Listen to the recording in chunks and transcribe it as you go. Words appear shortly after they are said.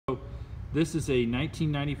This is a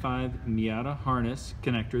 1995 Miata harness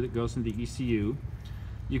connector that goes in the ECU.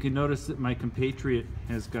 You can notice that my compatriot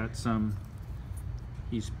has got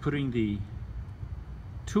he's putting the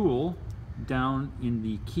tool down in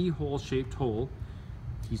the keyhole shaped hole.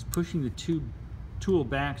 He's pushing the tool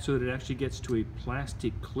back so that it actually gets to a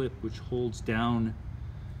plastic clip which holds down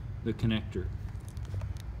the connector.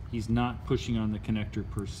 He's not pushing on the connector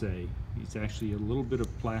per se. It's actually a little bit of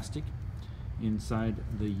plastic inside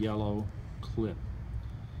the yellow clip,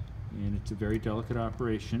 and it's a very delicate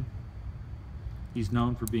operation. He's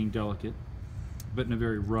known for being delicate, but in a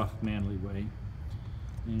very rough, manly way,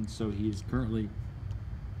 and so he is currently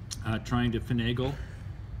trying to finagle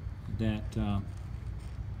that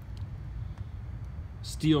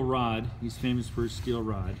steel rod. He's famous for his steel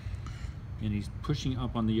rod, and he's pushing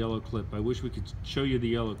up on the yellow clip. I wish we could show you the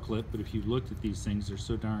yellow clip, but if you looked at these things, they're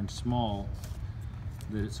so darn small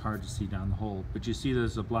that it's hard to see down the hole. But you see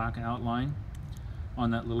there's a black outline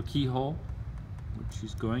on that little keyhole, which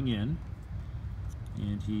he's going in,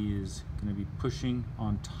 and he is going to be pushing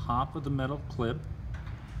on top of the metal clip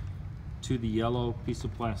to the yellow piece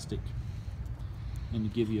of plastic. And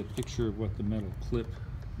to give you a picture of what the metal clip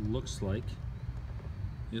looks like,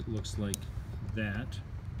 it looks like that,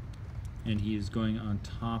 and he is going on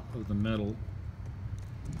top of the metal.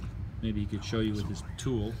 Maybe he could show you with his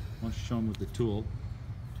tool. Why don't you show him with the tool?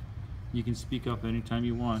 You can speak up anytime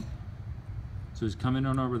you want. So he's coming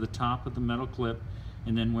on over the top of the metal clip,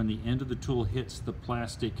 and then when the end of the tool hits the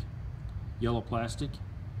plastic, yellow plastic,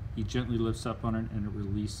 he gently lifts up on it and it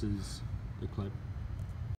releases the clip.